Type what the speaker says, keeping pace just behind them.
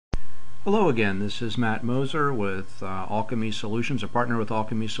Hello again, this is Matt Moser with Alchemy Solutions, a partner with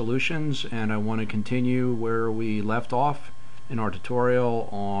Alchemy Solutions, and I want to continue where we left off in our tutorial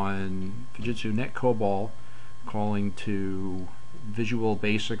on Fujitsu NetCOBOL calling to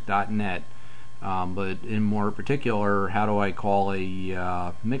visualbasic.net, but in more particular, how do I call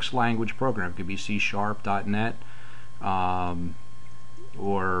a mixed language program? It could be C#.net or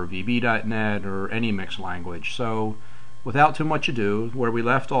VB.net or any mixed language. So without too much ado, where we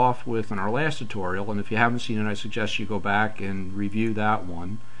left off with in our last tutorial, and if you haven't seen it, I suggest you go back and review that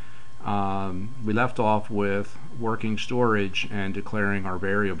one. We left off with working storage and declaring our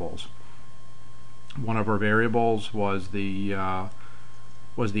variables. One of our variables was the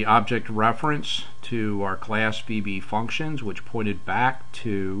object reference to our class VB functions, which pointed back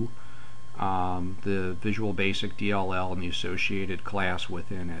to the Visual Basic DLL and the associated class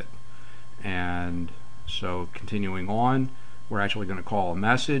within it. And so continuing on, we're actually going to call a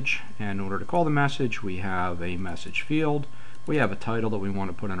message, and in order to call the message we have a message field, we have a title that we want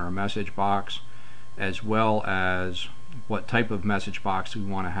to put in our message box, as well as what type of message box we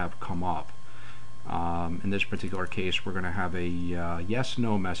want to have come up. In this particular case we're going to have a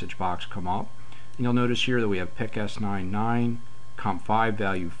yes/no message box come up, and you'll notice here that we have pick S99 comp5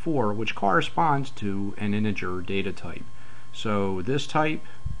 value 4, which corresponds to an integer data type. So this type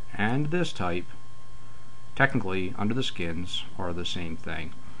and this type technically under the skins are the same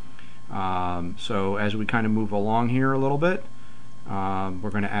thing. So as we kind of move along here a little bit, we're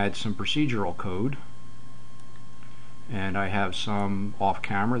going to add some procedural code, and I have some off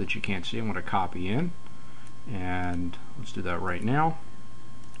camera that you can't see. I'm going to copy in, and let's do that right now.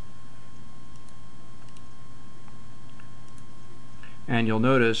 And you'll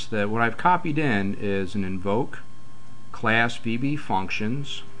notice that what I've copied in is an invoke class VB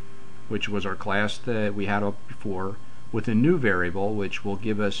functions, which was our class that we had up before, with a new variable which will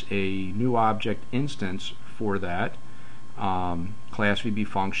give us a new object instance for that class VB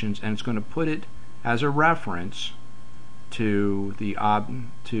functions, and it's going to put it as a reference to the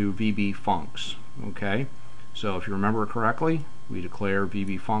to VB funcs. Okay, so if you remember correctly, we declare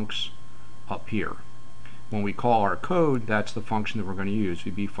VB funcs up here. When we call our code, that's the function that we're going to use,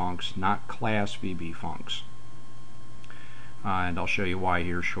 VB funcs, not class VB funcs. And I'll show you why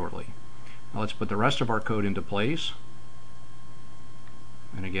here shortly. Now let's put the rest of our code into place.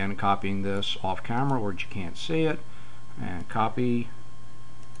 And again, copying this off camera where you can't see it, and copy,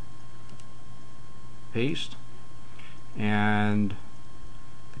 paste, and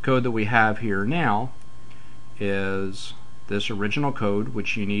the code that we have here now is this original code,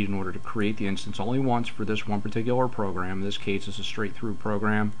 which you need in order to create the instance only once for this one particular program. In this case, it's a straight through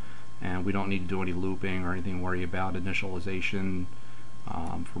program, and we don't need to do any looping or anything, worry about initialization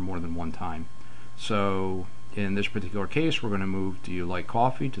for more than one time. So in this particular case, we're going to move do you like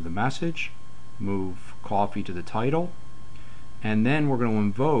coffee to the message, move coffee to the title, and then we're going to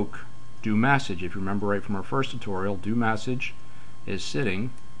invoke do message. If you remember right from our first tutorial, do message is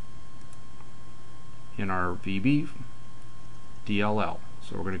sitting in our VB DLL.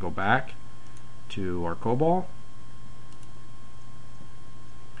 So we're going to go back to our COBOL,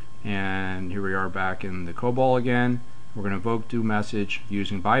 and here we are back in the COBOL again. We're going to invoke do message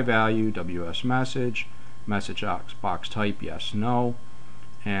using by value WS message box type yes no,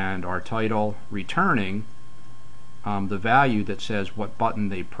 and our title returning the value that says what button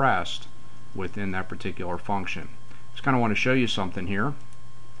they pressed within that particular function. Just kind of want to show you something here.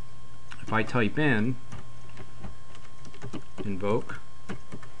 If I type in invoke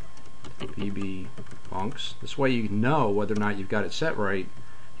VB funcs, this way you know whether or not you've got it set right.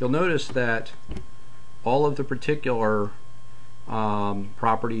 You'll notice that all of the particular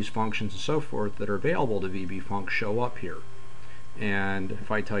properties, functions, and so forth that are available to VB func show up here. And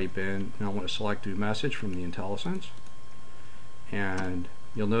if I type in, now I want to select do message from the IntelliSense, and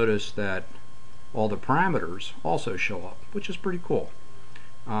you'll notice that all the parameters also show up, which is pretty cool.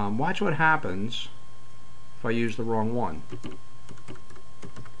 Watch what happens if I use the wrong one.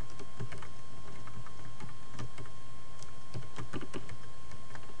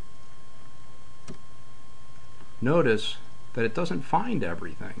 Notice that it doesn't find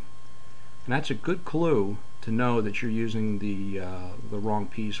everything, and that's a good clue to know that you're using the wrong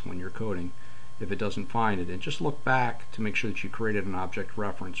piece when you're coding if it doesn't find it. And just look back to make sure that you created an object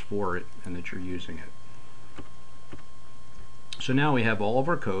reference for it and that you're using it. So now we have all of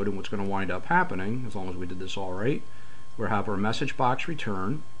our code, and what's going to wind up happening, as long as we did this all right, we'll have our message box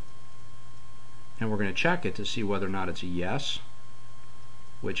return, and we're going to check it to see whether or not it's a yes,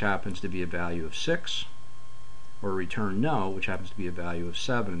 which happens to be a value of 6, or return no, which happens to be a value of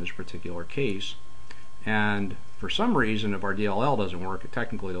 7 in this particular case. And for some reason, if our DLL doesn't work,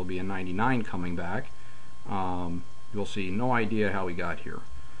 technically it'll be a 99 coming back. You'll see no idea how we got here.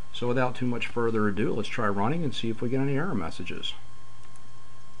 So without too much further ado, let's try running and see if we get any error messages.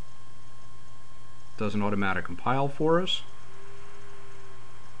 Does an automatic compile for us.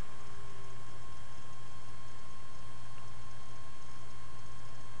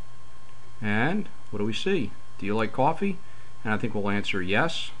 And what do we see? Do you like coffee? And I think we'll answer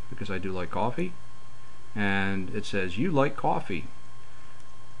yes, because I do like coffee. And it says you like coffee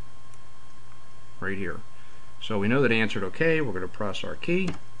right here. So we know that it answered okay. We're going to press our key.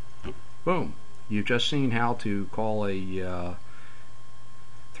 Boom. You've just seen how to call a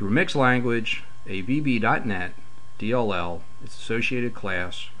through mixed language a VB.NET DLL, its associated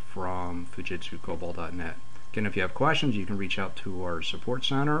class from FujitsuCobol.net. Again, if you have questions, you can reach out to our support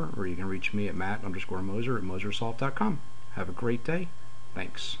center, or you can reach me at Matt_Moser at mosersoft.com. Have a great day.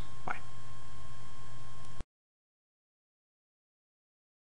 Thanks.